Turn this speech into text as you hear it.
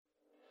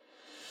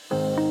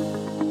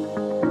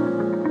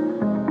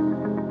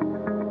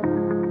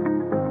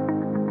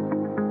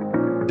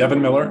Devin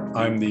Miller.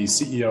 I'm the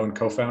CEO and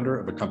co-founder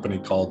of a company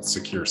called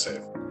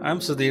SecureSave. I'm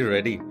Sudhir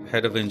Reddy,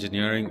 head of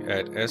engineering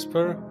at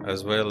Esper,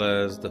 as well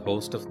as the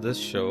host of this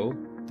show,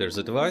 There's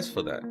a Device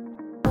for That.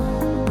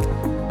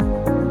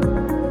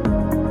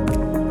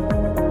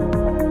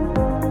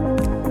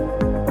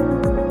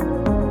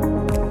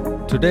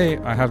 Today,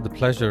 I have the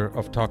pleasure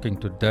of talking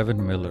to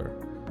Devin Miller,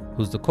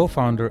 who's the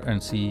co-founder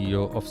and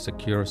CEO of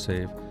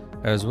SecureSave,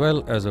 as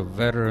well as a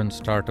veteran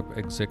startup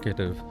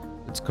executive.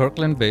 It's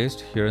Kirkland-based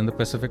here in the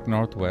Pacific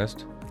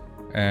Northwest,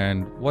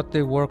 and what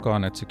they work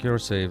on at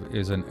SecureSave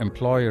is an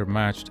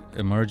employer-matched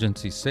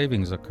emergency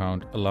savings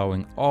account,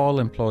 allowing all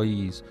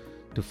employees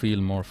to feel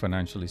more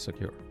financially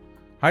secure.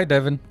 Hi,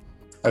 Devin.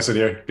 Hi,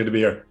 Sudhir. Good to be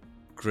here.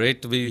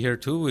 Great to be here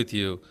too with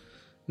you.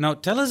 Now,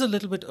 tell us a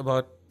little bit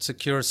about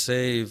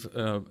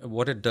SecureSave,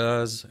 what it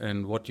does,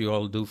 and what you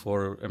all do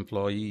for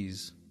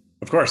employees.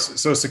 Of course.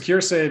 So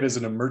SecureSave is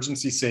an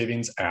emergency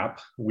savings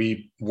app.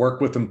 We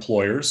work with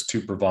employers to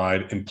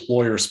provide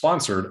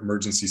employer-sponsored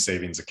emergency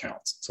savings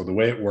accounts. So the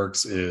way it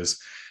works is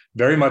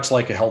very much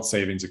like a health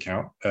savings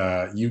account.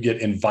 You get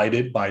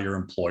invited by your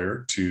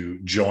employer to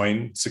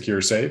join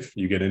SecureSave.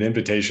 You get an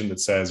invitation that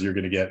says you're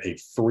going to get a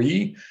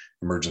free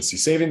emergency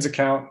savings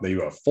account that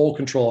you have full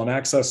control and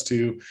access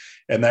to,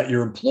 and that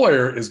your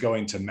employer is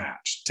going to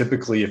match.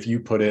 Typically, if you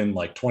put in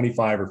like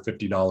 $25 or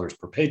 $50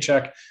 per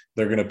paycheck,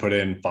 they're going to put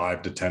in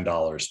 $5 to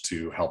 $10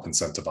 to help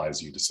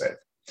incentivize you to save. And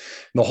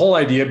the whole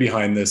idea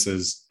behind this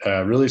is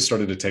really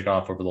started to take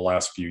off over the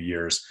last few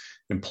years.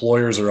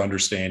 Employers are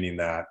understanding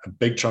that a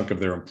big chunk of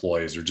their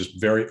employees are just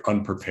very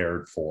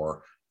unprepared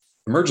for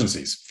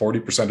emergencies.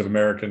 40% of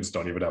Americans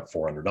don't even have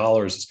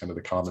 $400. It's kind of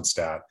the common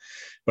stat.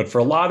 But for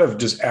a lot of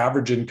just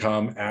average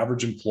income,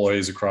 average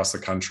employees across the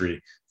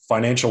country,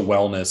 financial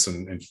wellness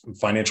and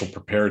financial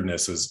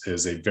preparedness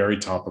is a very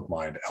top of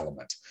mind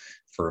element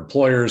for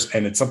employers.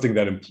 And it's something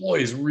that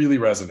employees really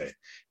resonate.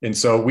 And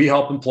so we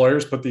help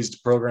employers put these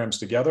programs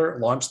together,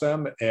 launch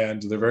them,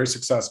 and they're very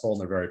successful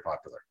and they're very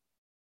popular.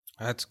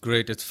 That's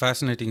great. It's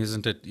fascinating,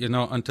 isn't it? You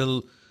know,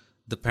 until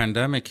the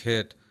pandemic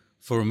hit,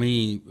 for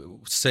me,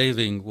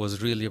 saving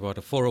was really about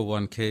a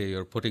 401k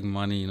or putting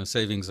money in a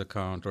savings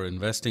account or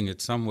investing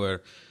it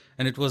somewhere.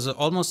 And it was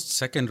almost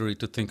secondary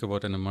to think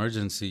about an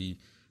emergency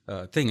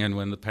thing. And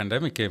when the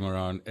pandemic came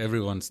around,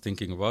 everyone's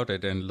thinking about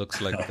it, and it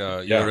looks like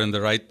you're in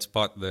the right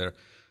spot there.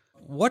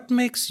 What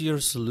makes your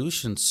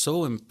solution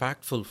so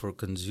impactful for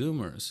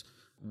consumers?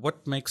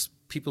 What makes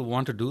people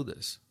want to do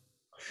this?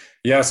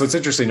 Yeah, so it's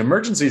interesting.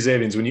 Emergency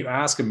savings, when you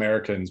ask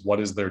Americans what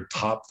is their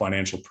top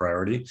financial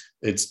priority,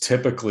 it's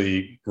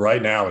typically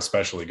right now,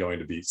 especially going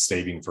to be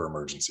saving for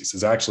emergencies.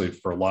 It's actually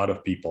for a lot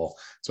of people,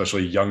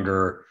 especially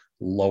younger,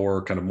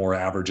 lower, kind of more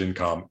average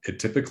income, it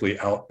typically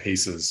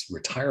outpaces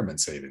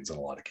retirement savings in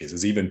a lot of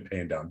cases, even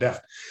paying down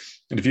debt.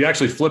 And if you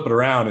actually flip it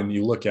around and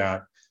you look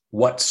at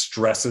what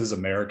stresses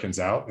Americans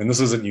out, and this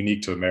isn't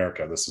unique to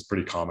America, this is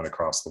pretty common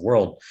across the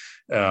world.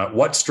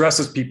 What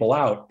stresses people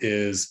out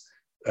is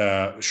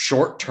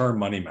short-term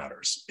money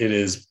matters. It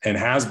is and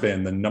has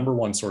been the number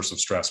one source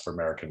of stress for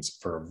Americans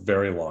for a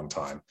very long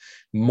time,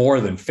 more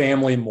than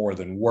family, more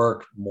than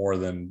work, more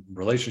than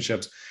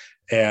relationships,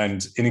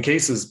 and in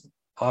cases,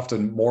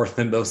 often more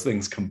than those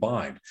things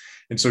combined.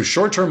 And so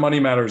short-term money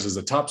matters is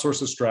a top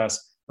source of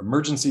stress.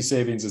 Emergency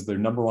savings is their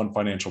number one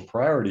financial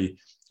priority.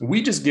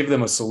 We just give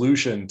them a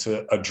solution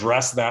to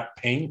address that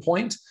pain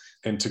point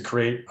and to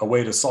create a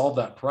way to solve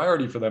that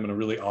priority for them in a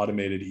really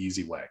automated,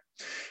 easy way.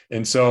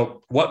 And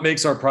so what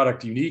makes our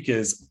product unique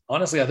is,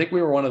 honestly, I think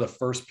we were one of the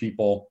first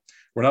people.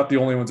 We're not the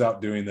only ones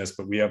out doing this,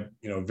 but we have,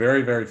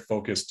 very, very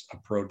focused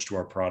approach to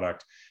our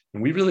product.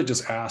 And we really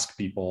just ask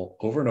people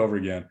over and over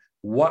again,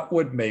 what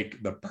would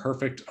make the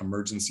perfect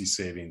emergency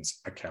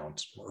savings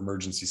account or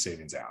emergency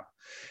savings app?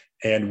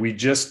 And we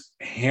just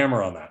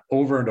hammer on that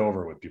over and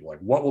over with people, like,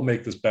 what will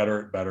make this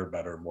better, better,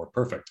 better, more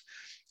perfect?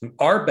 And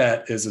our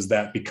bet is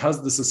that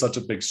because this is such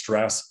a big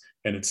stress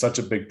and it's such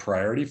a big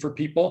priority for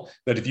people,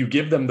 that if you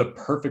give them the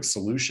perfect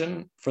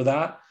solution for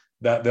that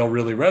they'll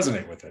really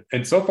resonate with it.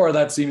 And so far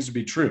that seems to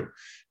be true.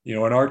 In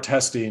our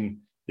testing,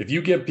 if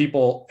you give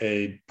people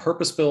a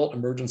purpose-built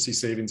emergency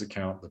savings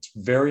account that's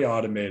very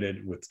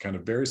automated with kind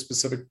of very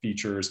specific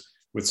features,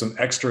 with some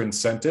extra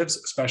incentives,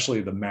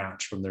 especially the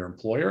match from their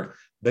employer,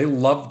 they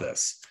love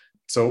this.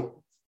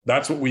 So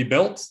that's what we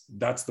built.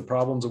 That's the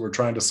problems that we're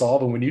trying to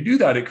solve. And when you do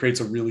that, it creates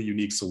a really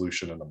unique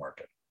solution in the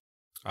market.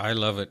 I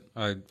love it.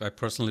 I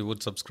personally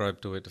would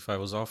subscribe to it if I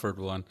was offered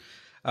one.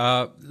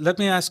 Let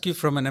me ask you,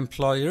 from an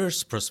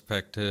employer's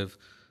perspective,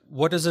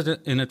 what is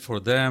it in it for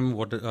them?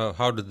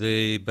 How do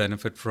they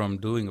benefit from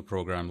doing a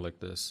program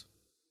like this?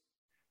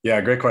 Yeah,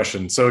 great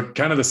question. So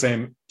kind of the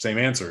same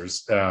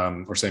answers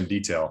or same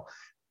detail.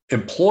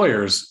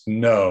 Employers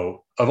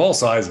know, of all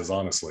sizes,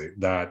 honestly,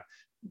 that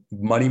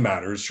money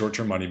matters,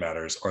 short-term money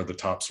matters, are the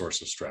top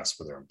source of stress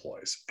for their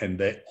employees. And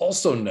they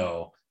also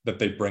know that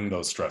they bring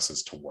those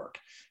stresses to work,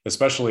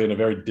 especially in a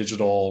very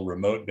digital,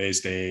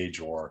 remote-based age,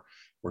 or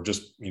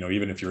just,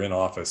 even if you're in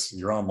office,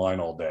 you're online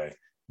all day,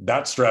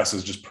 that stress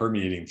is just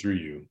permeating through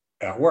you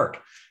at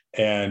work.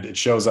 And it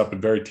shows up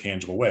in very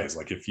tangible ways.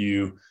 Like if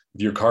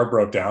your car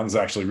broke down, it's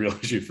actually a real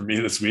issue for me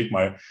this week.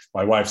 My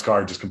wife's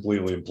car just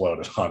completely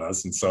imploded on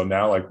us. And so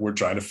now like we're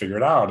trying to figure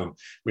it out. And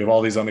we have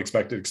all these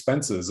unexpected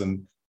expenses.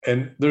 And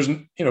there's,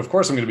 of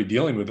course I'm going to be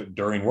dealing with it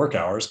during work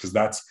hours because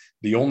that's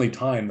the only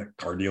time that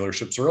car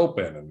dealerships are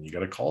open and you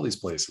got to call these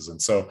places.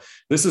 And so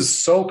this is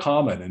so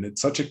common and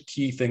it's such a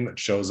key thing that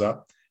shows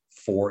up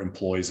for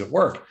employees at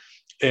work.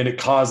 And it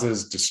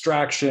causes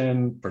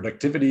distraction,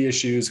 productivity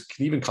issues,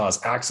 can even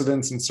cause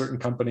accidents in certain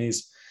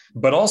companies.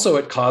 But also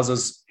it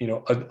causes,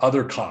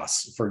 other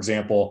costs. For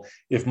example,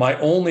 if my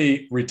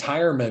only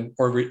retirement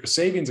or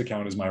savings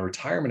account is my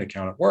retirement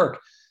account at work,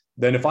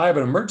 then if I have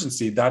an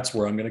emergency, that's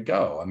where I'm going to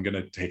go. I'm going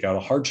to take out a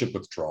hardship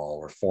withdrawal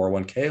or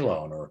 401k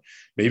loan, or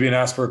maybe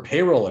ask for a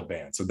payroll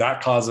advance. So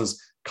that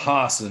causes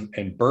costs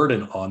and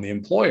burden on the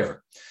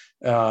employer.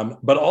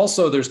 But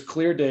also there's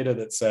clear data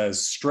that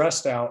says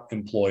stressed out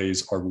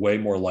employees are way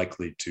more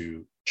likely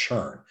to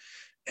churn.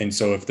 And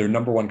so if their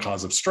number one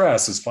cause of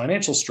stress is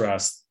financial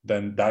stress,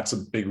 then that's a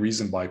big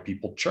reason why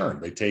people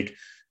churn.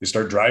 They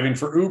start driving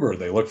for Uber,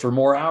 they look for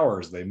more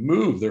hours, they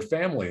move their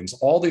family. And so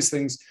all these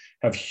things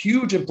have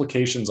huge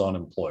implications on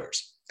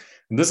employers.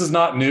 And this is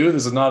not new.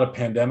 This is not a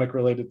pandemic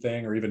related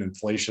thing or even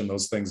inflation.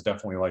 Those things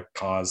definitely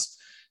cause,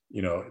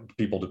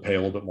 people to pay a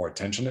little bit more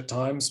attention at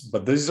times,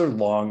 but these are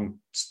long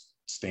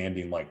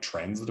standing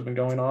trends that have been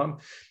going on.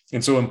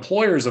 And so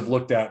employers have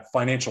looked at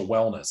financial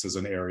wellness as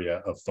an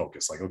area of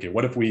focus. Okay,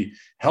 what if we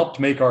helped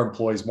make our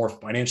employees more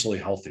financially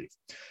healthy?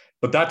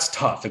 But that's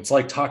tough. It's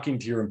like talking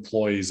to your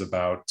employees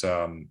about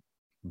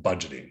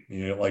budgeting.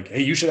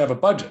 Hey, you should have a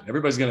budget.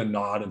 Everybody's going to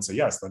nod and say,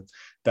 yes,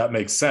 that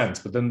makes sense.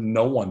 But then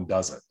no one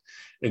does it.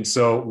 And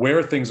so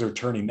where things are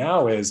turning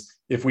now is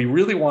if we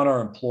really want our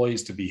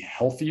employees to be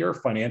healthier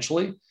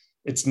financially,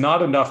 it's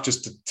not enough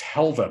just to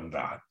tell them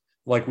that.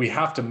 We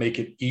have to make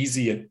it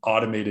easy and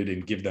automated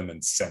and give them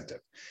incentive.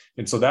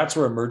 And so that's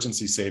where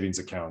emergency savings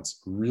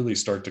accounts really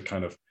start to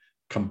kind of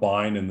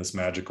combine in this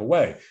magical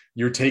way.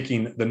 You're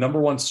taking the number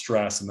one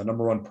stress and the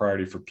number one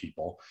priority for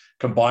people,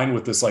 combined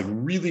with this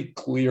really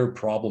clear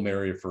problem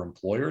area for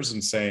employers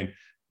and saying,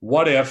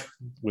 what if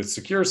with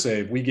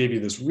SecureSave, we gave you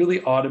this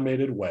really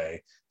automated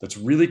way that's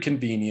really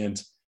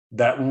convenient,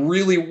 that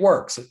really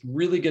works, it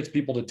really gets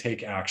people to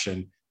take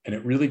action, and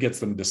it really gets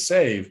them to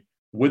save.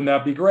 Wouldn't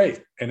that be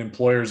great? And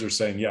employers are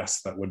saying,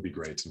 yes, that would be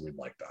great. And we'd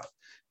like that.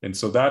 And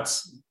so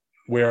that's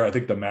where I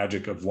think the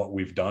magic of what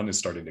we've done is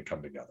starting to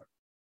come together.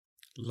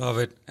 Love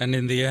it. And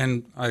in the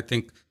end, I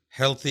think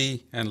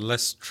healthy and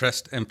less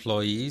stressed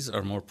employees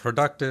are more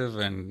productive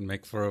and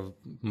make for a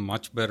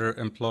much better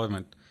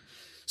employment.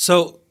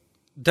 So,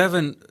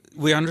 Devin,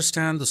 we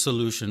understand the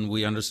solution.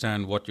 We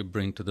understand what you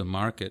bring to the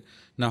market.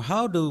 Now,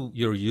 how do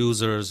your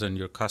users and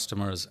your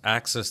customers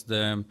access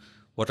them?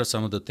 What are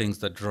some of the things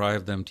that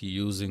drive them to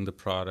using the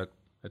product,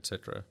 et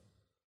cetera?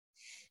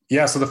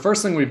 Yeah, so the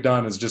first thing we've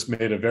done is just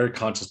made a very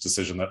conscious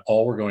decision that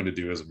all we're going to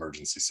do is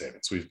emergency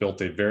savings. We've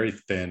built a very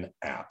thin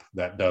app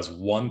that does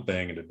one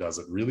thing and it does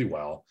it really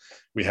well.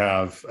 We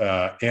have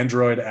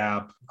Android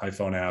app,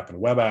 iPhone app, and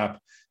web app.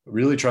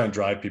 Really try and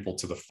drive people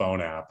to the phone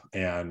app.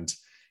 And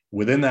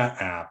within that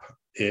app,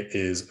 it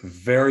is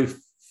very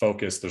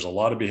focused. There's a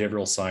lot of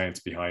behavioral science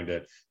behind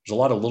it. There's a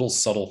lot of little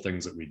subtle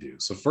things that we do.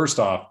 So first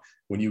off,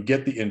 when you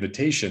get the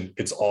invitation,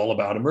 it's all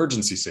about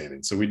emergency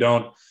savings. So we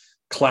don't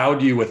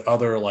cloud you with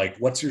other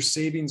what's your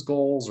savings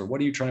goals or what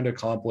are you trying to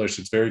accomplish?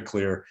 It's very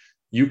clear.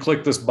 You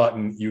click this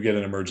button, you get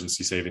an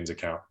emergency savings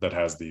account that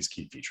has these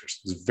key features.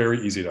 It's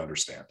very easy to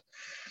understand.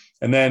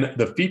 And then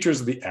the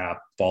features of the app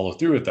follow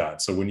through with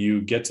that. So when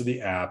you get to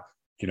the app,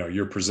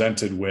 you're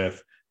presented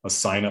with a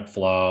sign-up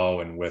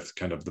flow and with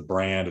kind of the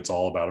brand. It's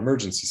all about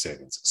emergency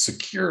savings.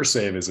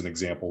 SecureSave, as an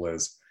example,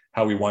 is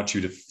how we want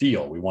you to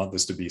feel. We want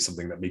this to be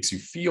something that makes you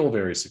feel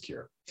very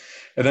secure.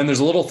 And then there's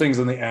little things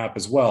in the app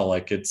as well.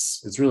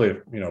 It's really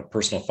a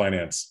personal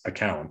finance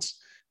account,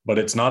 but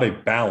it's not a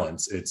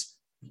balance. It's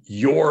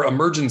your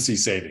emergency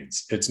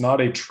savings. It's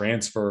not a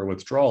transfer or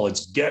withdrawal.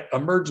 It's get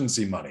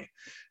emergency money.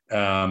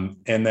 And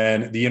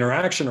then the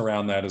interaction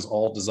around that is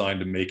all designed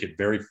to make it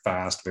very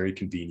fast, very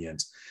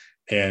convenient.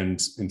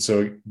 And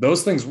so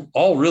those things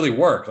all really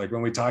work.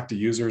 When we talk to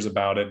users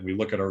about it and we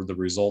look at the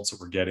results that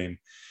we're getting,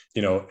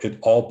 it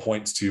all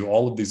points to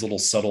all of these little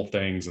subtle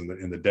things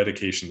and the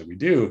dedication that we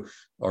do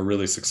are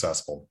really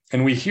successful.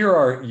 And we hear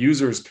our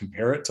users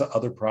compare it to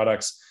other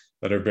products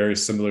that are very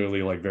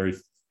similarly, very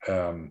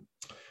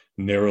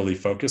narrowly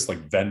focused,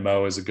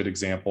 Venmo is a good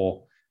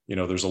example.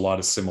 There's a lot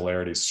of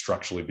similarities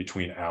structurally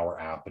between our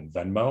app and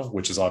Venmo,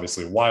 which is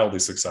obviously a wildly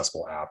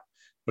successful app,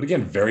 but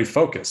again, very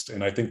focused.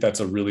 And I think that's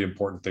a really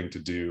important thing to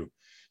do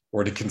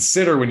or to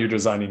consider when you're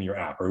designing your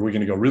app. Are we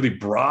going to go really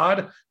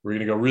broad? We're going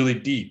to go really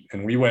deep.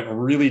 And we went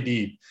really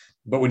deep.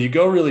 But when you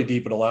go really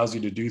deep, it allows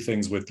you to do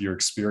things with your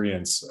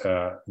experience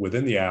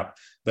within the app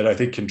that I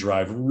think can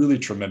drive really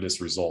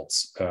tremendous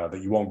results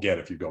that you won't get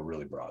if you go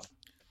really broad.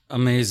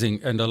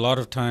 Amazing. And a lot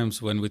of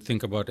times when we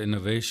think about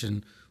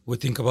innovation, we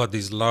think about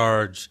these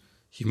large,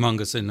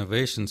 humongous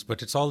innovations,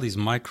 but it's all these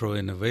micro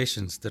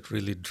innovations that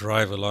really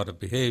drive a lot of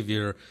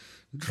behavior,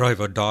 drive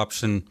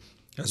adoption,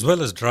 as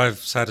well as drive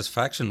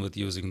satisfaction with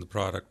using the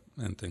product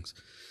and things.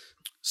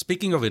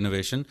 Speaking of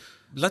innovation,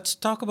 let's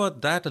talk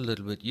about that a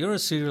little bit. You're a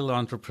serial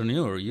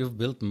entrepreneur. You've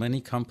built many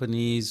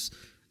companies,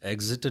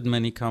 exited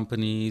many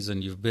companies,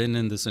 and you've been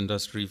in this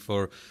industry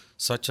for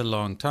such a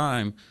long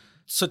time.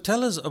 So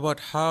tell us about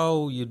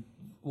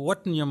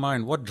what in your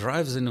mind, what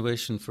drives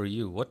innovation for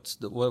you?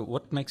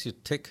 What makes you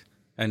tick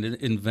and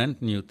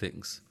invent new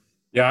things?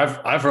 Yeah,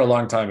 I've for a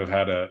long time have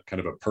had a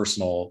kind of a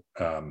personal,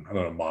 I don't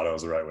know, motto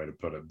is the right way to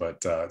put it,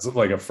 but it's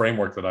like a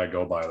framework that I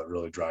go by that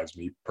really drives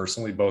me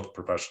personally, both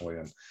professionally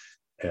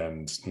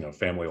and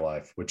family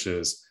life, which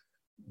is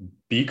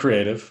be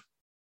creative,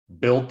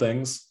 build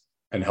things,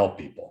 and help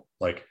people.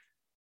 Like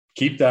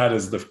keep that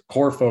as the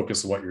core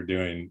focus of what you're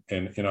doing.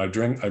 And I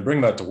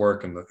bring that to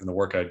work and the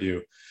work I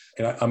do.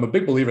 And I'm a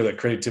big believer that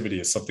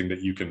creativity is something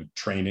that you can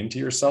train into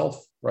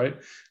yourself, right?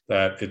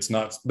 That it's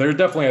not, there's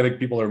definitely, I think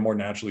people are more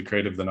naturally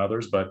creative than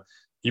others, but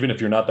even if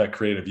you're not that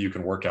creative, you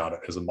can work out it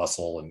as a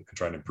muscle and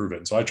try and improve it.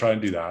 And so I try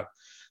and do that.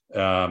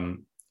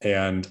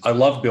 And I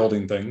love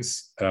building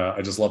things.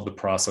 I just love the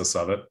process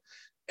of it.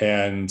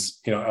 And,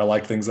 I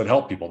like things that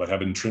help people, that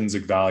have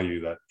intrinsic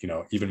value that,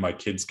 even my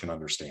kids can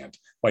understand.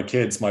 My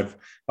kids, my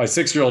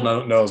 6-year-old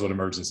knows what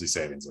emergency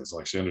savings is.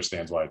 Like she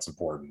understands why it's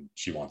important.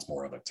 She wants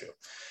more of it too.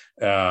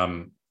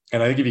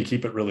 And I think if you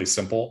keep it really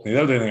simple,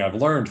 the other thing I've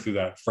learned through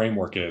that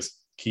framework is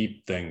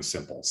keep things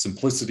simple.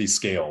 Simplicity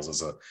scales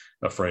is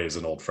a phrase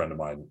an old friend of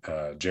mine,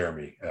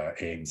 Jeremy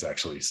Ains,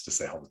 actually used to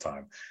say all the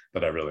time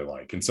that I really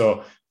like. And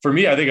so for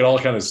me, I think it all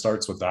kind of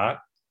starts with that.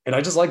 And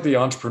I just like the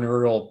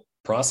entrepreneurial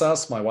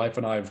process. My wife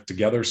and I have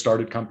together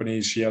started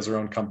companies. She has her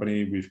own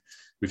company.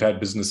 We've had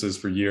businesses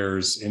for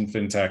years in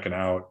fintech and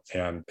out.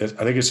 And I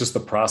think it's just the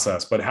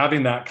process, but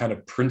having that kind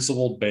of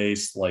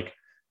principle-based, like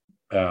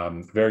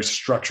very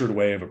structured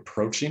way of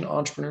approaching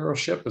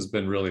entrepreneurship has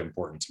been really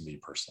important to me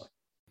personally.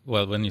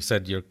 Well, when you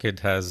said your kid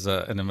has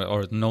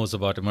or knows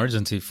about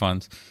emergency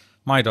funds,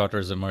 my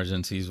daughter's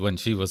emergencies when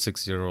she was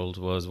 6-year-old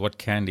was what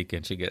candy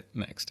can she get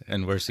next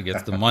and where she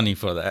gets the money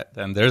for that.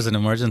 And there's an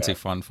emergency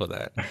fund for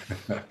that.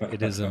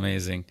 It is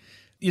amazing.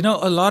 A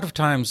lot of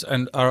times,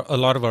 and a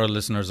lot of our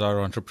listeners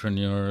are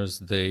entrepreneurs.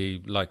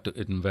 They like to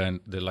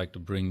invent. They like to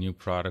bring new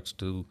products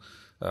to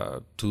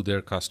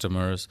their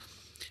customers.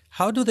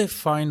 How do they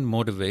find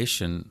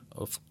motivation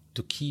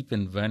to keep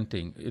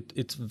inventing?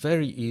 It's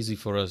very easy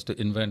for us to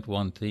invent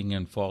one thing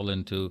and fall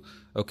into,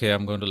 okay,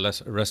 I'm going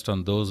to rest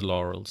on those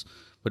laurels.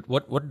 But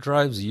what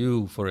drives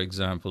you, for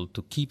example,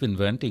 to keep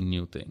inventing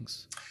new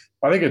things?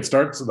 I think it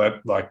starts with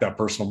that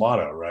personal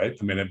motto, right?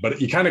 I mean, but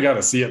you kind of got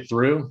to see it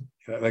through.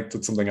 I think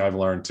that's something I've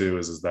learned too,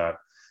 is that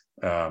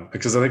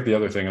because I think the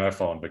other thing, and I've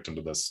fallen victim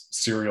to this,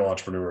 serial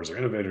entrepreneurs or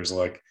innovators,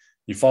 like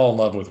you fall in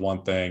love with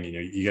one thing,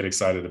 you get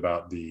excited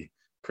about the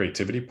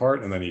creativity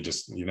part, and then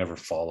you never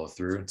follow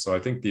through. So I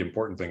think the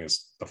important thing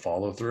is the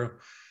follow through.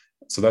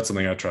 So that's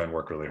something I try and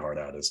work really hard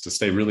at, is to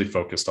stay really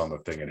focused on the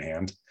thing at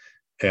hand.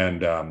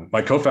 And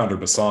my co-founder,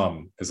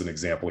 Bassam, is an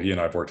example. He and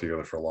I have worked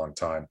together for a long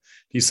time.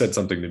 He said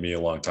something to me a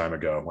long time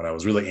ago when I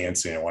was really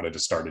antsy and I wanted to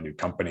start a new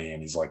company.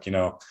 And he's like,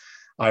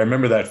 I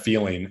remember that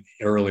feeling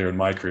earlier in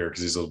my career,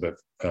 because he's a little bit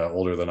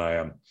older than I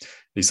am.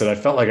 He said, I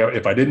felt like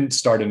if I didn't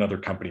start another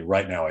company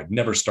right now, I'd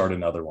never start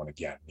another one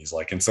again. He's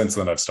like, and since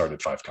then I've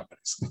started 5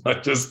 companies,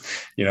 just,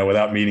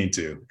 without meaning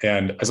to.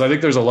 And so I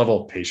think there's a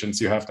level of patience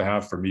you have to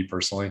have, for me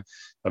personally,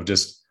 of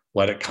just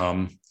let it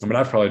come. I mean,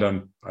 I've probably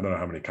done, I don't know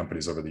how many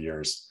companies over the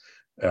years,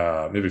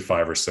 maybe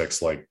 5 or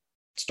 6, like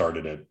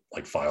started it,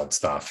 like filed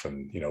stuff.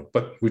 And,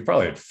 but we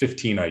probably had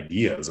 15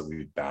 ideas that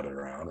we batted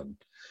around, and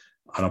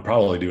I'll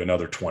probably do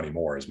another 20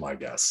 more is my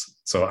guess.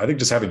 So I think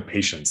just having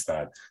patience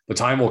that the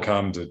time will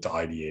come to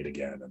ideate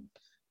again,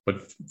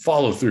 but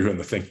follow through in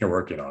the thing you're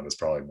working on is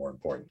probably more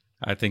important.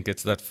 I think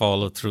it's that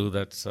follow through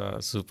that's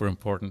super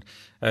important.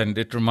 And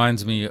it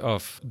reminds me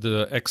of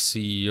the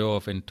ex-CEO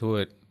of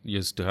Intuit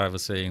used to have a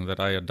saying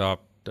that I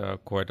adopt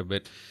quite a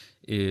bit,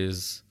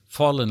 is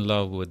fall in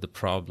love with the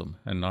problem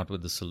and not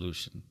with the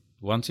solution.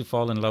 Once you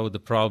fall in love with the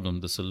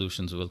problem, the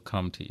solutions will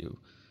come to you,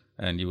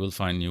 and you will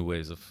find new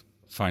ways of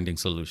finding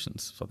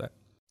solutions for that.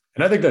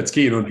 And I think that's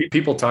key. When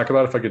people talk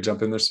about, if I could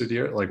jump in there,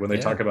 Sudhir, like when they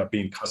talk about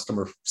being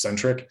customer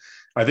centric,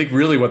 I think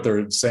really what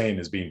they're saying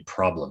is being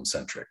problem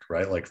centric,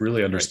 right? Like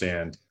really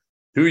understand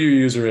who your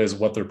user is,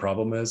 what their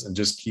problem is, and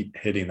just keep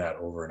hitting that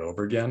over and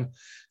over again.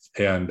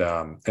 And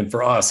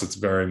for us, it's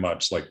very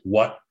much like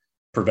what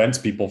prevents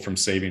people from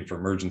saving for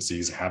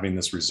emergencies, having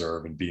this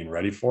reserve and being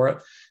ready for it.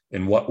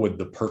 And what would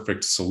the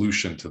perfect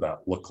solution to that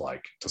look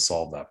like to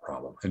solve that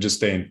problem? And just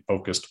staying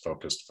focused on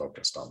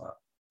that.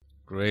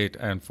 Great.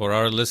 And for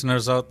our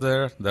listeners out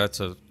there, that's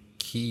a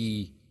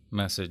key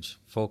message.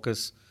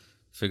 Focus,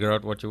 figure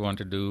out what you want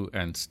to do,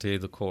 and stay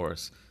the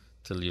course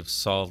till you've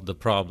solved the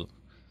problem.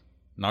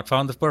 Not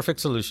found the perfect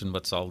solution,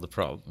 but solved the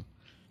problem.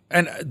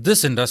 And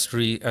this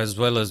industry, as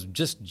well as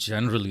just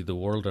generally the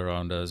world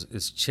around us,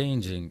 is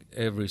changing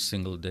every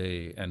single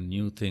day, and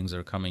new things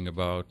are coming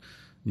about.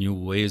 new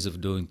ways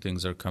of doing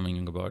things are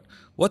coming about.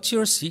 What's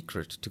your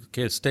secret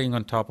to staying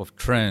on top of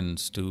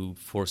trends, to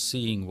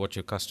foreseeing what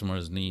your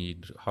customers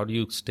need? How do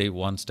you stay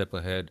one step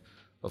ahead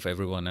of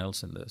everyone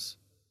else in this?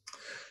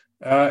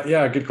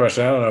 Yeah, good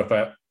question. I don't know if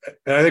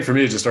I think for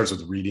me, it just starts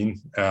with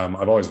reading.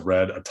 I've always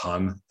read a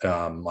ton.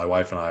 My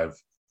wife and I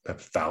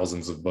have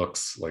thousands of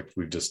books. Like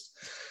we've just,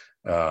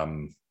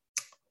 I'm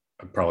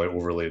probably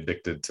overly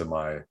addicted to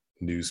my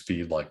news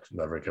feed like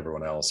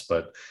everyone else.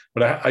 But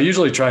I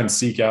usually try and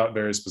seek out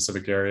very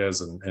specific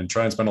areas and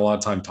try and spend a lot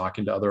of time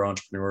talking to other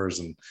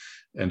entrepreneurs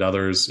and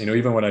others.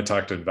 Even when I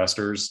talk to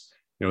investors,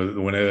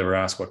 when they ever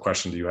ask, what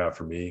question do you have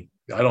for me?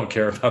 I don't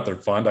care about their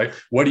fund.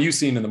 What are you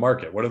seeing in the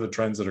market? What are the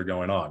trends that are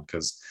going on?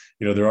 Because,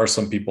 there are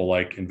some people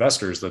like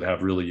investors that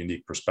have really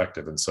unique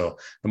perspective. And so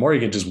the more you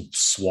can just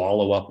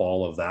swallow up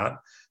all of that,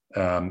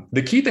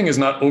 the key thing is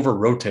not over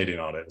rotating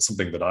on it. It's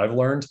something that I've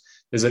learned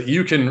is that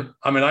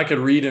I could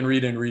read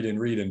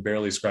and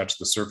barely scratch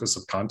the surface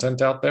of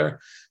content out there,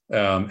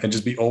 and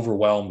just be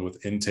overwhelmed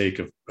with intake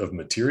of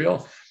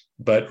material.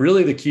 But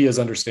really the key is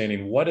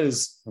understanding what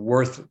is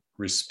worth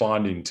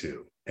responding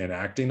to and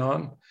acting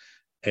on.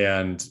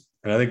 And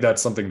I think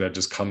that's something that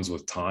just comes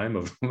with time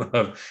of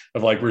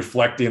like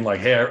reflecting, like,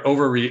 hey, I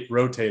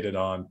rotated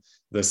on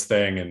this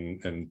thing,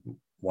 and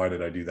why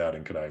did I do that,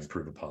 and could I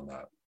improve upon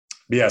that?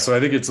 But yeah, so I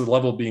think it's a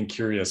level of being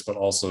curious, but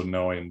also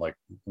knowing like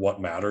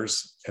what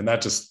matters, and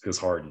that just is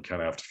hard. You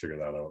kind of have to figure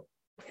that out,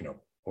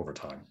 over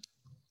time.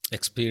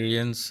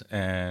 Experience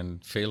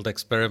and failed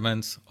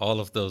experiments,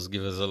 all of those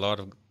give us a lot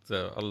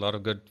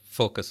of good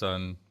focus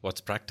on what's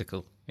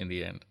practical in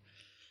the end.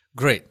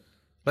 Great.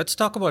 Let's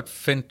talk about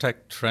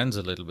fintech trends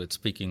a little bit.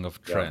 Speaking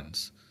of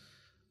trends,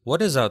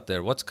 what is out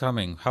there? What's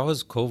coming? How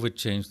has COVID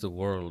changed the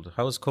world?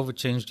 How has COVID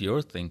changed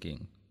your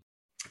thinking?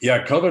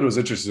 Yeah, COVID was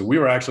interesting. We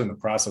were actually in the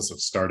process of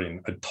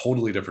starting a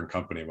totally different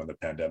company when the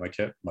pandemic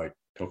hit, my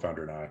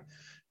co-founder and I.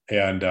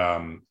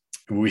 And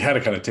we had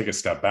to kind of take a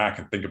step back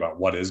and think about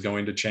what is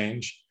going to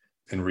change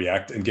and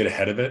react and get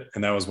ahead of it.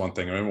 And that was one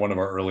thing. I mean, one of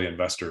our early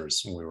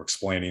investors, when we were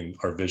explaining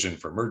our vision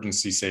for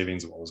emergency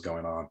savings and what was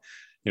going on,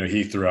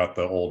 he threw out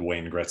the old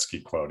Wayne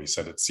Gretzky quote. He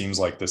said, it seems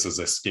like this is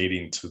a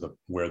skating to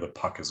where the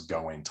puck is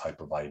going type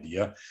of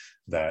idea,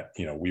 that,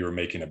 we were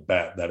making a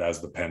bet that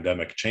as the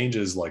pandemic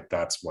changes, like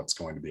that's what's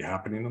going to be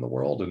happening in the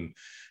world.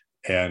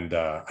 And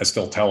I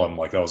still tell him,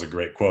 like, that was a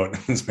great quote.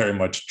 It's very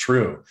much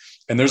true.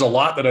 And there's a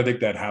lot that I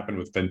think that happened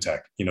with fintech,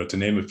 to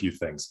name a few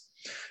things.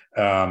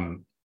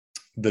 And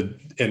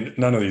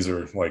none of these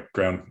are like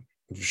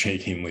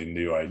ground-shakingly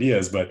new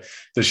ideas, but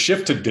the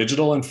shift to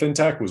digital in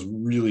fintech was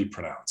really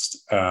pronounced.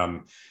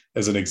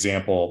 As an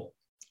example,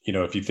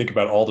 if you think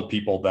about all the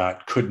people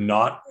that could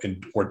not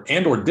or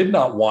did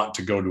not want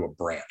to go to a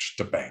branch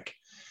to bank,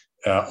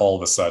 all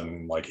of a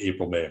sudden, like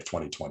April, May of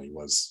 2020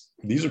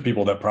 these are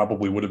people that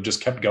probably would have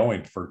just kept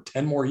going for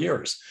 10 more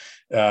years.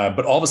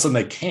 But all of a sudden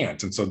they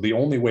can't. And so the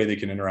only way they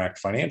can interact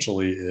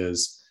financially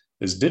is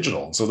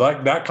digital. So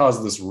that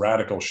caused this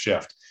radical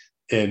shift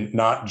in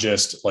not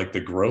just like the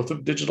growth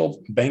of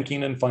digital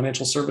banking and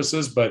financial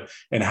services, but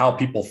in how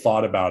people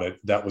thought about it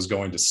that was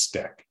going to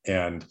stick.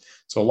 And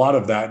so a lot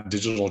of that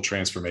digital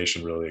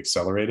transformation really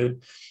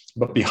accelerated.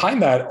 But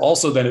behind that,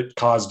 also then it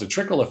caused a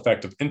trickle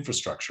effect of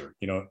infrastructure.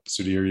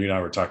 Sudhir, you and I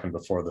were talking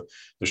before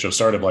the show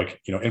started, like,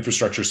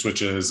 infrastructure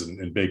switches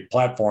and big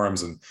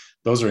platforms, and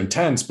those are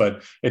intense.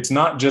 But it's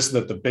not just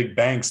that the big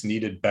banks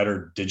needed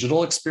better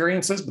digital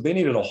experiences, but they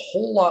needed a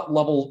whole lot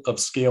level of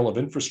scale of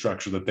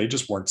infrastructure that they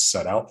just weren't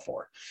set out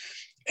for.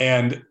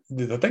 And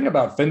the thing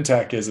about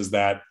fintech is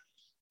that,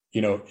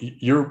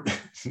 you're,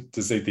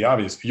 to state the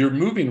obvious, you're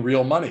moving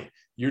real money.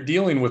 You're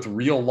dealing with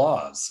real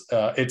laws.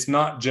 It's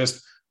not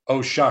just,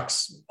 oh,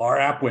 shucks, our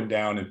app went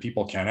down and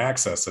people can't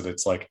access it.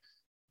 It's like,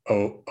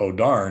 oh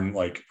darn,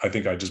 like, I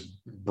think I just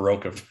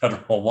broke a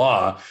federal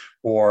law,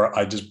 or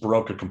I just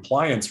broke a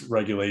compliance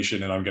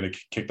regulation and I'm going to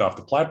get kicked off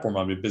the platform.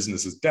 My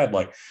business is dead.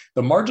 Like,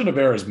 the margin of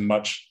error is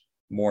much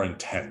more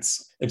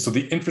intense. And so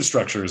the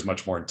infrastructure is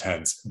much more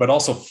intense, but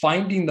also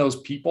finding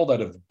those people that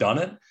have done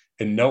it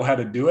and know how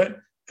to do it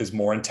is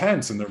more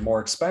intense, and they're more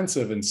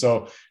expensive. And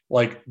so,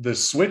 like, the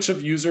switch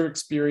of user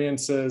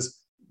experiences,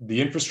 the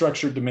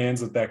infrastructure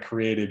demands that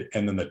created,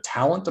 and then the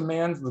talent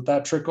demands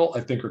that trickle,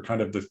 I think, are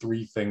kind of the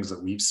three things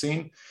that we've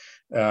seen.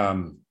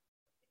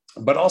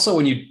 But also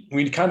when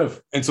you kind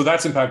of, and so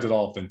that's impacted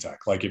all of fintech.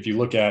 Like, if you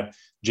look at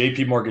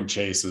JP Morgan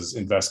Chase is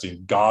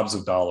investing gobs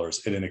of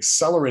dollars at an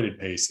accelerated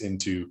pace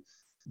into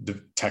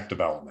the tech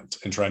development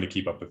and trying to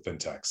keep up with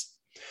fintechs.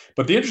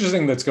 But the interesting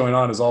thing that's going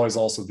on is always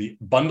also the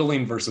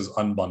bundling versus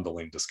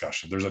unbundling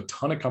discussion. There's a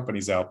ton of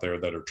companies out there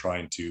that are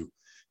trying to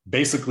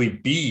basically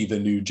be the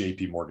new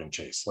JP Morgan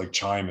Chase. Like,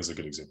 Chime is a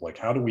good example. Like,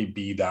 how do we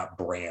be that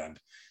brand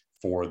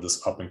for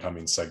this up and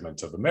coming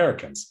segment of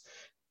Americans?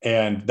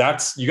 And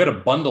you got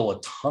to bundle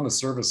a ton of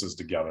services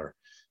together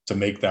to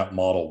make that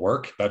model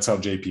work. That's how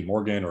JP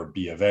Morgan or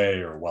B of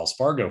A or Wells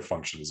Fargo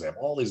functions. They have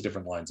all these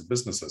different lines of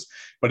businesses.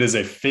 But as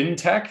a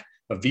fintech,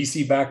 a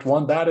VC backed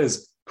one, that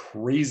is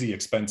crazy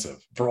expensive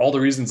for all the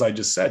reasons I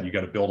just said. You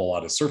got to build a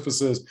lot of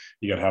surfaces.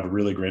 You got to have a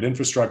really great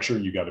infrastructure.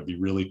 You got to be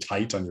really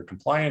tight on your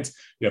compliance.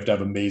 You have to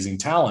have amazing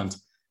talent.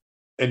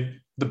 And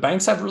the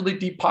banks have really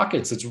deep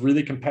pockets. It's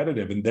really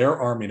competitive and they're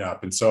arming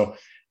up. And so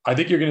I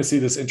think you're going to see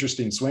this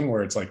interesting swing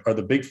where it's like, are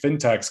the big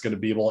fintechs going to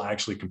be able to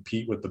actually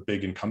compete with the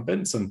big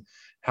incumbents? And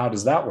how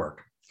does that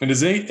work? And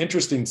there's an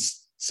interesting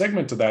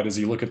segment to that as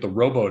you look at the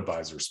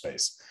robo-advisor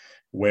space,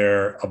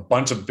 where a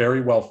bunch of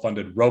very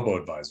well-funded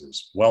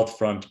robo-advisors,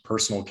 Wealthfront,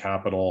 Personal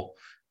Capital,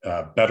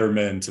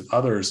 Betterment, and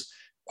others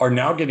are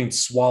now getting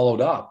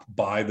swallowed up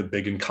by the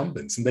big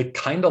incumbents. And they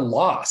kind of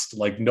lost.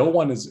 Like no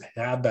one has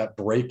had that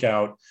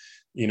breakout,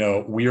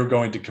 we are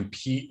going to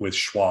compete with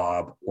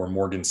Schwab or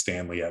Morgan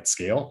Stanley at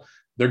scale.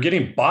 They're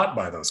getting bought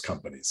by those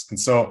companies. And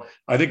so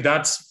I think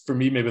that's, for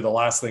me, maybe the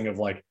last thing of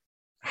like,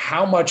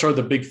 how much are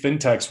the big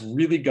fintechs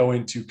really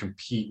going to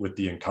compete with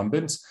the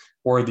incumbents,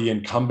 or are the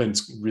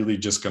incumbents really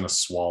just going to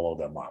swallow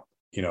them up?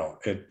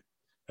 I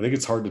think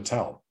it's hard to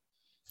tell.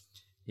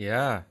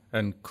 Yeah,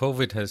 and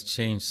COVID has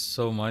changed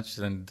so much,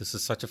 and this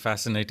is such a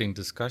fascinating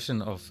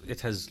discussion of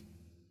it has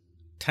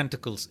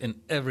tentacles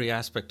in every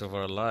aspect of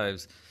our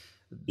lives.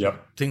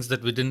 Yep. Things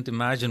that we didn't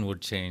imagine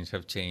would change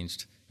have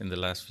changed in the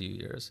last few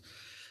years.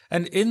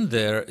 And in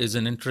there is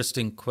an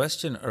interesting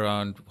question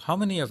around how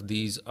many of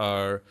these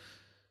are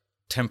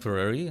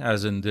temporary,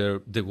 as in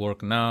they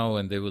work now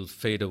and they will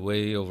fade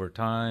away over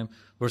time,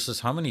 versus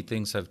how many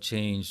things have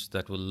changed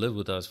that will live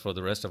with us for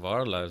the rest of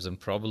our lives and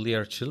probably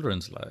our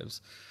children's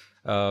lives.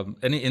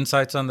 Any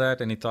insights on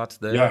that? Any thoughts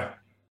there?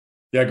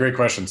 Yeah, great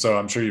question. So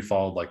I'm sure you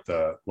followed like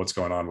what's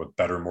going on with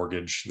Better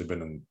Mortgage. They've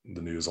been in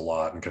the news a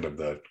lot and kind of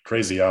the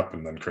crazy up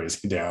and then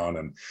crazy down.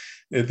 And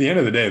at the end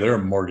of the day, they're a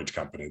mortgage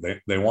company.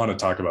 They want to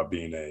talk about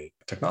being a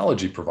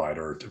technology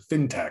provider to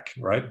fintech,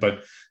 right?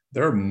 But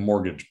they're a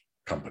mortgage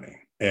company.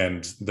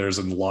 And there's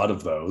a lot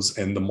of those.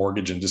 And the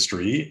mortgage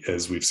industry,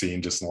 as we've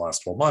seen just in the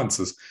last 12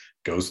 months,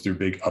 goes through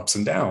big ups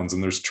and downs,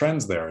 and there's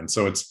trends there. And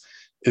so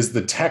is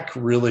the tech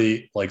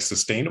really like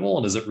sustainable,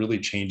 and is it really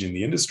changing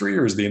the industry,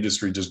 or is the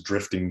industry just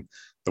drifting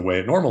the way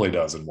it normally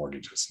does in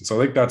mortgages? And so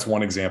I think that's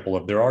one example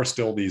of there are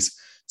still these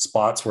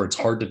spots where it's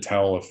hard to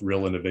tell if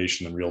real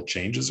innovation and real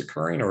change is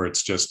occurring, or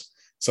it's just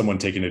someone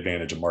taking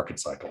advantage of market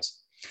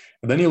cycles.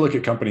 And then you look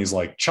at companies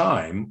like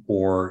Chime,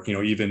 or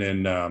even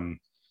in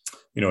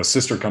a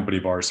sister company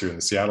of ours here in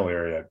the Seattle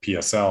area,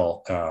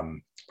 PSL,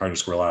 Pioneer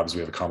Square Labs, we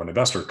have a common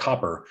investor,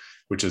 Copper,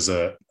 which is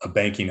a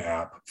banking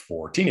app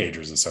for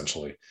teenagers,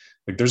 essentially.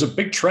 Like there's a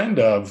big trend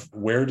of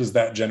where does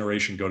that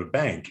generation go to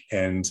bank?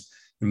 And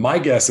my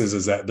guess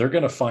is that they're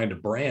going to find a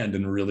brand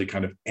and really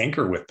kind of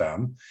anchor with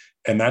them.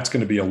 And that's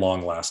going to be a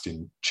long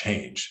lasting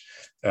change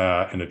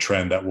and a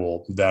trend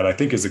that I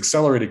think is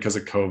accelerated because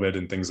of COVID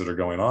and things that are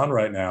going on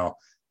right now,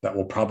 that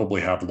will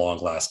probably have long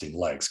lasting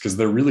legs, because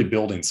they're really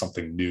building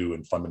something new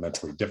and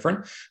fundamentally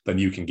different than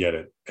you can get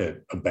at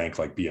a bank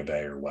like B of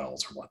A or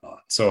Wells or whatnot.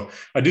 So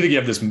I do think you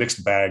have this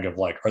mixed bag of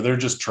like, are there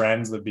just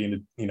trends that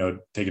being,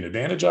 taken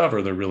advantage of, or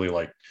are there really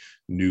like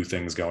new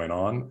things going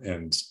on?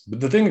 But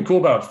the thing cool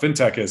about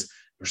fintech is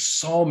there's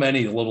so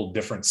many little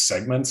different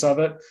segments of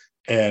it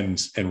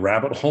and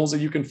rabbit holes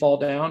that you can fall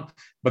down,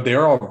 but they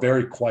are all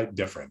very quite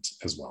different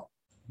as well.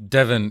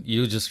 Devin,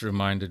 you just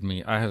reminded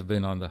me, I have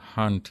been on the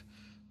hunt.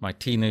 My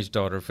teenage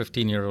daughter,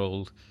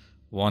 15-year-old,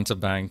 wants a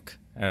bank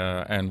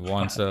and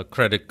wants a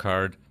credit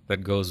card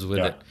that goes with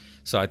it.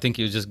 So I think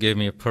you just gave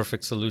me a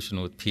perfect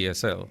solution with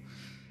PSL.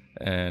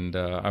 And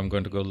I'm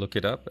going to go look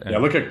it up.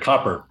 Look at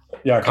Copper.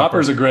 Copper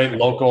is a great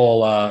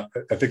local, I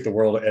think the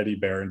world, Eddie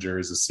Behringer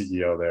is the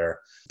CEO there.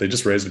 They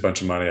just raised a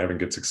bunch of money, having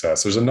good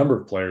success. There's a number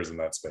of players in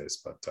that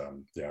space, but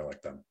I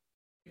like them.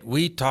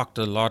 We talked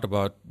a lot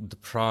about the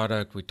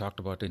product. We talked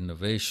about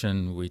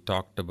innovation. We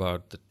talked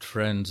about the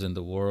trends in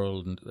the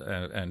world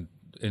and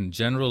in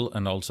general,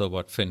 and also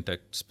about fintech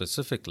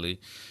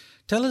specifically.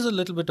 Tell us a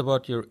little bit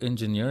about your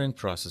engineering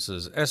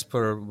processes. As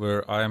per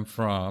where I am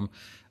from,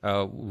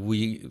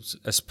 we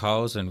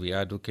espouse and we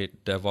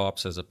advocate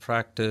DevOps as a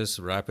practice,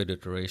 rapid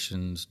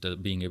iterations,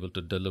 being able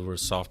to deliver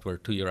software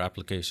to your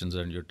applications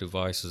and your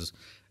devices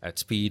at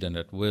speed and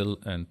at will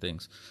and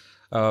things.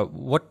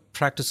 What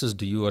practices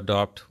do you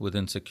adopt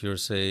within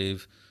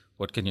SecureSave?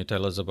 What can you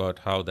tell us about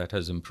how that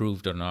has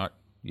improved or not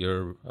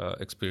your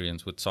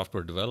experience with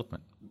software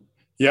development?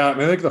 I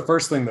think the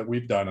first thing that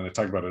we've done, and I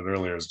talked about it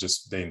earlier, is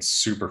just staying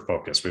super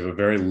focused. We have a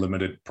very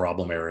limited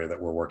problem area that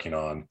we're working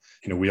on.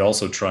 We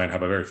also try and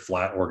have a very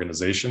flat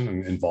organization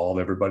and involve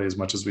everybody as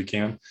much as we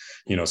can.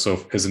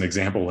 So as an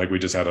example, like we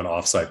just had an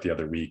offsite the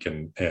other week,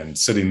 and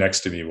sitting next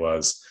to me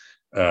was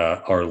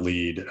our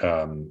lead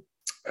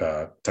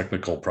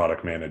technical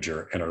product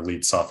manager and our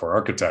lead software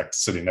architect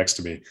sitting next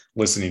to me,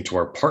 listening to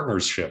our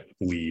partnership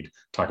lead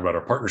talk about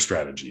our partner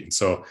strategy. And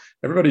so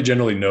everybody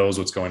generally knows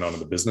what's going on in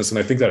the business. And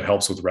I think that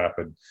helps with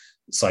rapid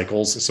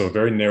cycles. So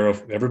very narrow,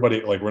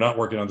 everybody, like we're not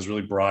working on this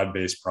really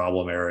broad-based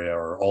problem area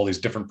or all these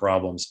different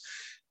problems.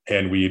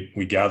 And we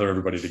gather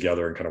everybody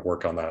together and kind of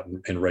work on that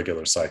in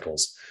regular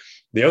cycles.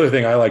 The other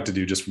thing I like to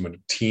do just from a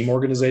team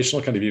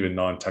organizational, kind of even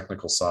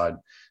non-technical side,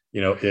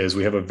 is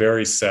we have a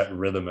very set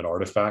rhythm and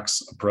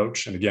artifacts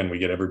approach. And again, we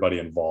get everybody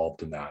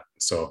involved in that.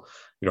 So,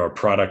 our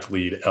product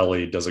lead,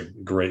 Ellie, does a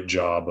great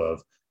job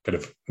of kind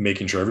of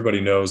making sure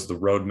everybody knows the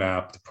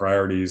roadmap, the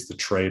priorities, the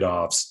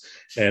trade-offs,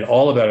 and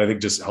all of that, I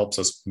think, just helps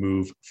us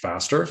move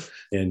faster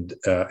in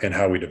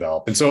how we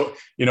develop. And so,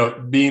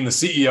 being the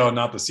CEO and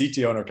not the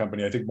CTO in our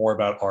company, I think more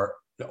about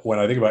when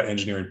I think about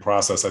engineering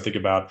process, I think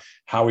about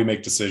how we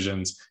make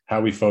decisions,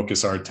 how we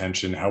focus our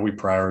attention, how we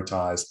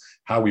prioritize,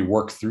 how we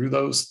work through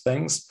those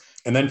things.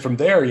 And then from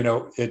there, you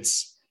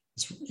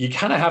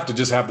kind of have to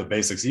just have the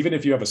basics. Even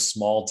if you have a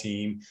small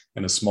team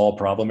and a small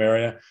problem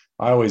area,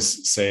 I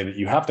always say that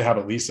you have to have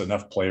at least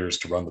enough players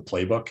to run the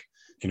playbook.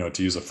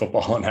 To use a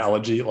football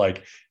analogy,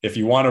 like if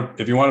you want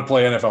to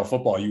play NFL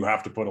football, you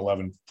have to put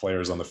 11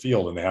 players on the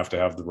field, and they have to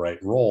have the right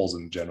roles.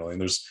 And generally,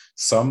 and there's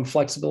some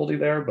flexibility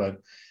there, but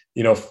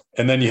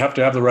and then you have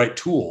to have the right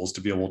tools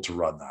to be able to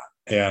run that.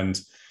 And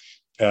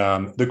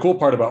the cool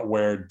part about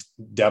where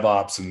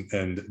DevOps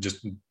and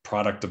just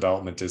product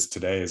development is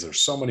today is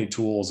there's so many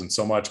tools and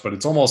so much, but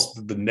it's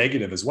almost the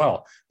negative as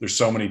well. There's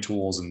so many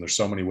tools and there's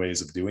so many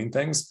ways of doing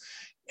things.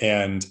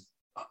 And,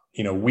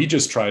 we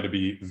just try to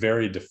be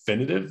very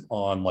definitive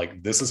on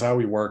like, this is how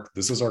we work.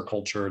 This is our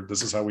culture.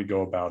 This is how we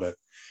go about it.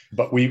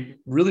 But we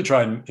really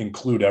try and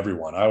include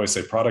everyone. I always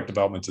say product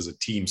development is a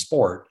team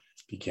sport.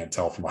 You can't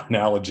tell from my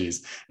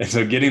analogies. And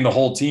so getting the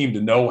whole team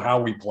to know how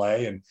we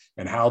play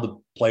and how the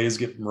plays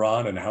get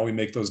run and how we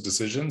make those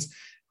decisions,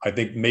 I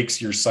think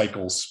makes your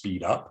cycles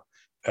speed up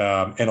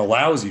and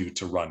allows you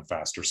to run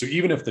faster. So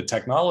even if the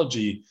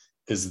technology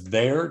is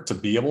there to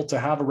be able to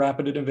have a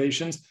rapid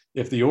innovations,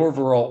 if the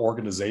overall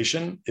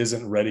organization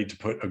isn't ready to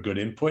put a good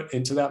input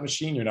into that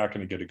machine, you're not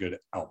going to get a good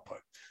output.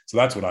 So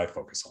that's what I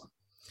focus on.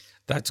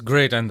 That's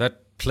great. And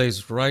that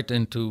plays right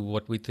into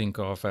what we think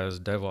of as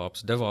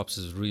DevOps. DevOps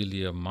is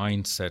really a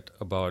mindset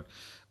about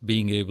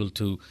being able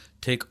to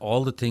take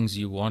all the things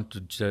you want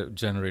to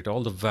generate,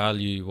 all the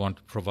value you want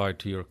to provide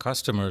to your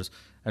customers,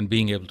 and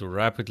being able to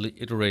rapidly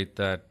iterate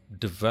that,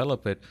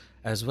 develop it,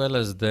 as well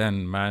as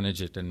then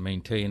manage it and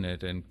maintain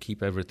it and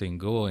keep everything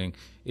going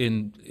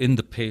in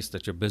the pace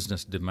that your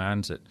business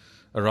demands it.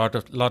 A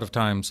lot of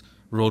times,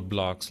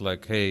 roadblocks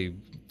like, hey,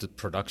 the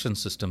production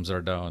systems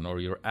are down or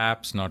your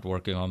app's not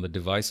working on the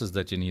devices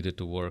that you need it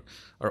to work,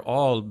 are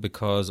all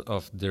because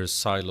of there's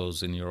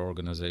silos in your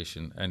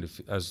organization. And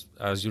if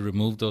as you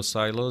remove those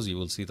silos, you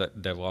will see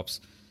that DevOps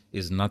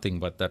is nothing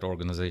but that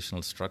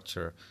organizational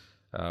structure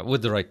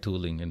with the right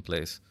tooling in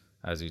place,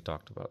 as you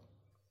talked about.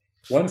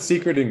 One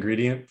secret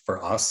ingredient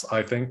for us,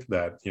 I think,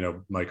 that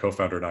my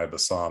co-founder and I,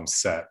 Bassam,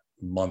 set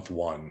month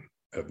one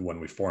when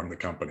we formed the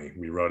company.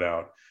 We wrote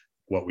out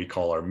what we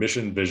call our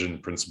mission, vision,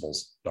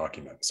 principles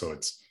document. So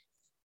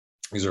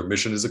these are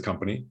mission as a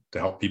company to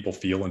help people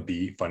feel and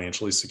be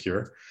financially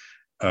secure.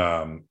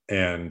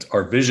 And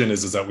our vision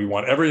is that we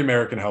want every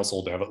American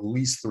household to have at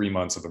least 3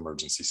 months of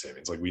emergency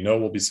savings. Like, we know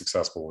we'll be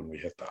successful when we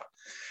hit that.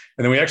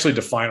 And then we actually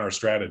define our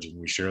strategy,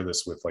 and we share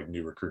this with like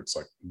new recruits.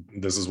 Like,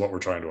 this is what we're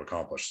trying to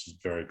accomplish. It's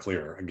very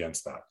clear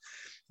against that.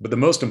 But the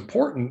most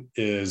important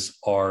is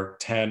our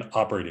 10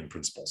 operating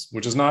principles,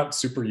 which is not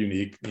super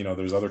unique.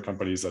 There's other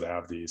companies that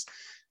have these.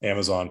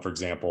 Amazon, for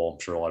example, I'm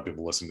sure a lot of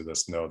people listening to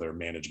this know their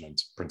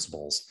management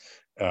principles.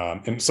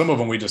 And some of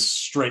them we just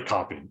straight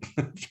copied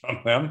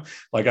from them.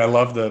 Like, I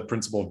love the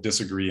principle of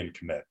disagree and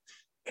commit.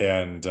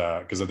 And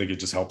because I think it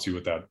just helps you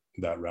with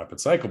that rapid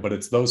cycle. But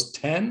it's those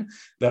 10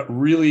 that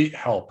really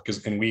help,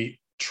 and we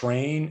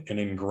train and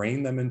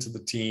ingrain them into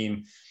the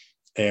team.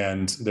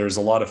 And there's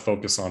a lot of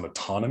focus on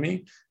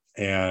autonomy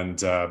and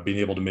being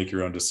able to make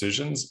your own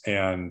decisions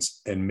and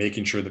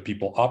making sure that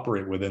people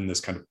operate within this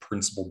kind of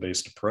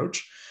principle-based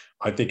approach,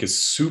 I think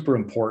is super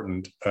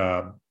important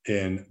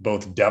in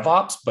both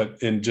DevOps, but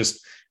in just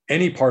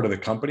any part of the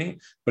company.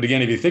 But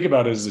again, if you think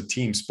about it as a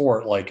team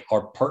sport, like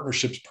our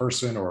partnerships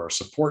person or our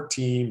support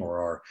team or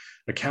our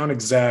account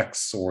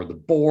execs or the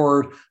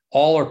board,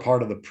 all are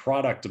part of the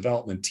product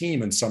development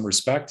team in some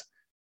respect.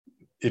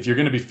 If you're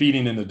going to be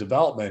feeding into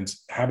development,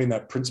 having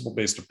that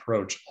principle-based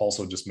approach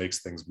also just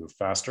makes things move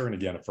faster. And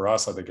again, for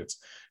us, I think it's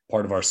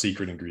part of our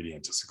secret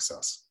ingredient to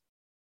success.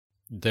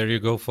 There you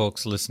go,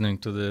 folks, listening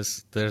to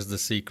this. There's the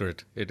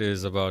secret. It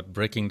is about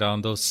breaking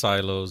down those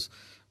silos,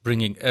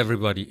 bringing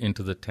everybody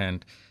into the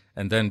tent,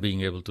 and then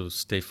being able to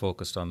stay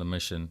focused on the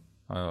mission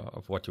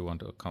of what you want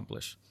to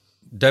accomplish.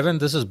 Devin,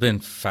 this has been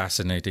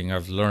fascinating.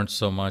 I've learned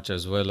so much,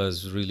 as well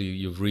as really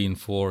you've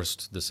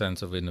reinforced the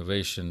sense of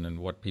innovation and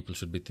what people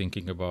should be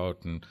thinking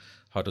about and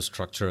how to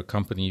structure a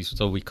company.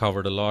 So we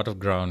covered a lot of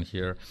ground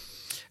here.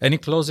 Any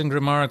closing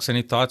remarks,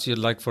 any thoughts you'd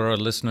like for our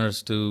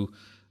listeners to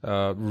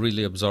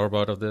really absorb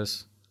out of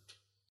this?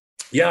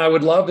 Yeah, I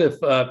would love if,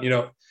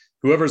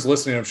 whoever's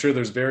listening, I'm sure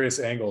there's various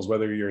angles,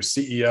 whether you're a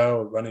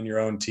CEO, running your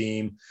own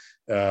team,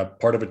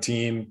 part of a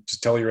team,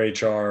 just tell your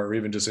HR, or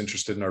even just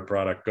interested in our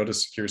product, go to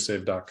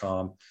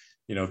securesave.com,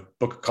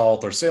 book a call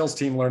with our sales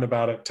team, learn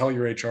about it, tell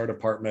your HR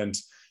department.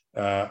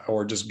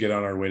 or just get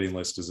on our waiting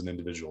list as an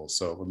individual.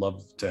 So we'd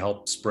love to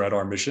help spread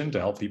our mission to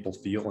help people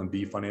feel and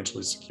be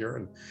financially secure,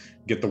 and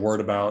get the word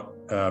about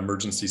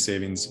emergency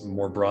savings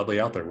more broadly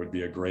out there would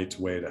be a great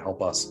way to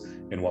help us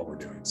in what we're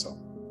doing. So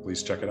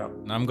please check it out.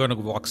 I'm going to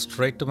walk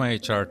straight to my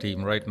HR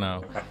team right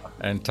now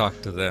and talk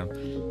to them.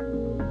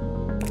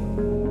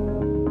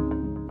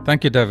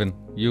 Thank you, Devin.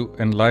 You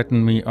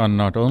enlightened me on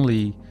not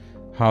only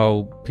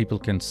how people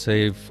can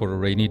save for a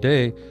rainy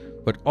day,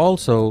 but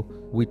also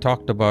we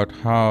talked about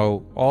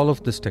how all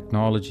of this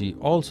technology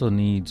also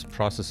needs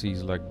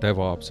processes like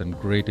DevOps and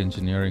great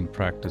engineering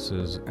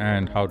practices,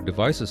 and how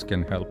devices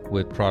can help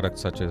with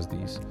products such as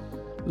these.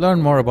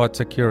 Learn more about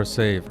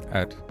SecureSave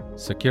at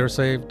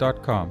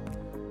securesave.com.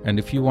 And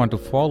if you want to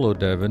follow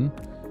Devin,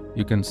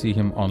 you can see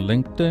him on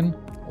LinkedIn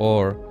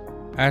or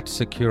at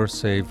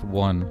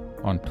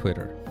SecureSave1 on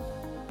Twitter.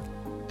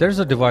 There's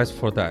a Device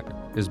for That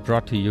is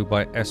brought to you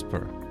by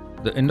Esper,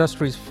 the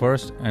industry's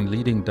first and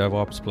leading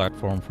DevOps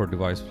platform for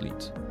device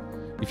fleets.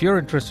 If you're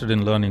interested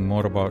in learning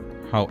more about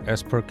how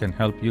Esper can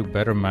help you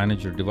better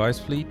manage your device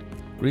fleet,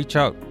 reach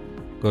out.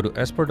 Go to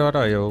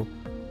esper.io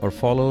or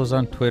follow us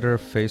on Twitter,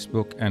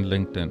 Facebook, and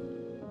LinkedIn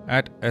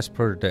at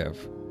EsperDev,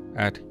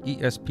 at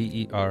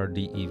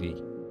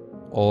ESPERDEV.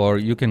 Or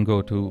you can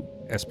go to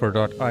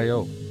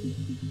esper.io.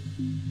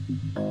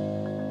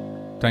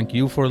 Thank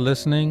you for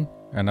listening,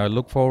 and I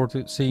look forward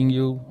to seeing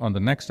you on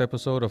the next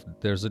episode of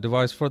There's a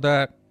Device for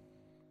That.